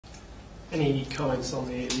Any comments on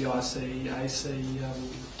the ICAC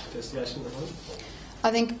investigation? I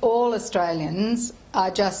think all Australians are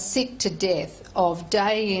just sick to death of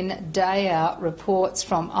day in, day out reports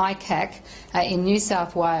from ICAC in New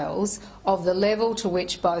South Wales of the level to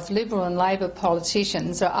which both Liberal and Labor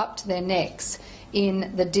politicians are up to their necks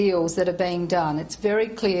in the deals that are being done. It's very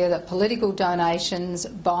clear that political donations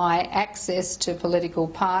buy access to political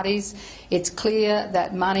parties. It's clear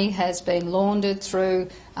that money has been laundered through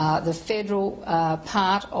the federal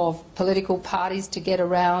part of political parties to get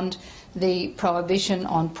around the prohibition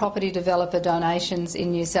on property developer donations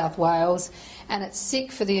in New South Wales, and it's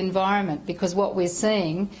sick for the environment because what we're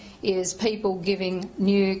seeing is people giving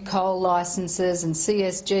new coal licences and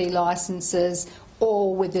CSG licences,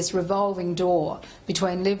 all with this revolving door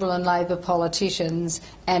between Liberal and Labor politicians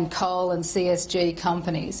and coal and CSG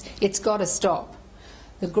companies. It's got to stop.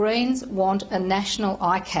 The Greens want a national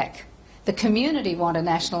ICAC. The community want a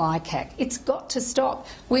national ICAC. It's got to stop.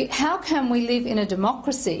 How can we live in a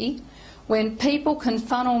democracy when people can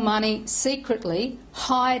funnel money secretly,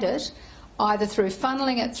 hide it, either through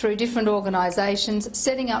funneling it through different organisations,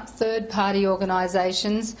 setting up third-party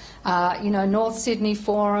organisations, North Sydney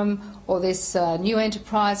Forum or this New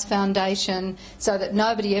Enterprise Foundation, so that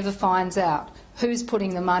nobody ever finds out who's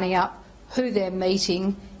putting the money up, who they're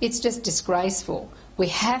meeting. It's just disgraceful. We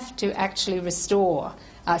have to actually restore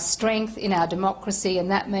strength in our democracy, and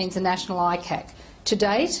that means a national ICAC. To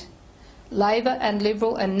date, Labor and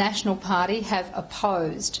Liberal and National Party have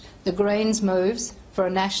opposed the Greens' moves for a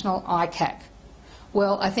national ICAC.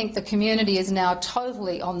 Well, I think the community is now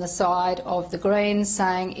totally on the side of the Greens,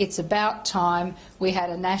 saying it's about time we had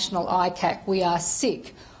a national ICAC. We are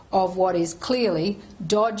sick of what is clearly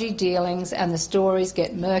dodgy dealings, and the stories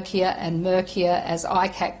get murkier and murkier as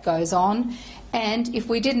ICAC goes on. And if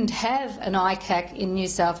we didn't have an ICAC in New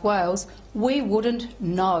South Wales, we wouldn't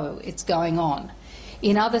know it's going on.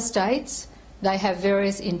 In other states, they have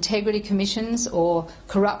various integrity commissions or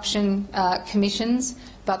corruption commissions,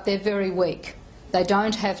 but they're very weak. They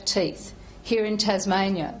don't have teeth. Here in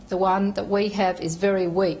Tasmania, the one that we have is very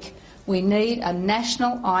weak. We need a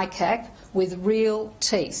national ICAC with real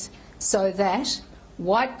teeth so that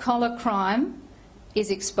white-collar crime is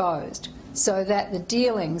exposed, so that the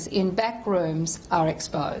dealings in back rooms are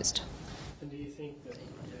exposed.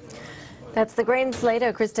 That's the Greens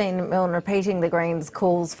leader, Christine Milne, repeating the Greens'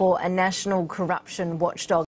 calls for a national corruption watchdog.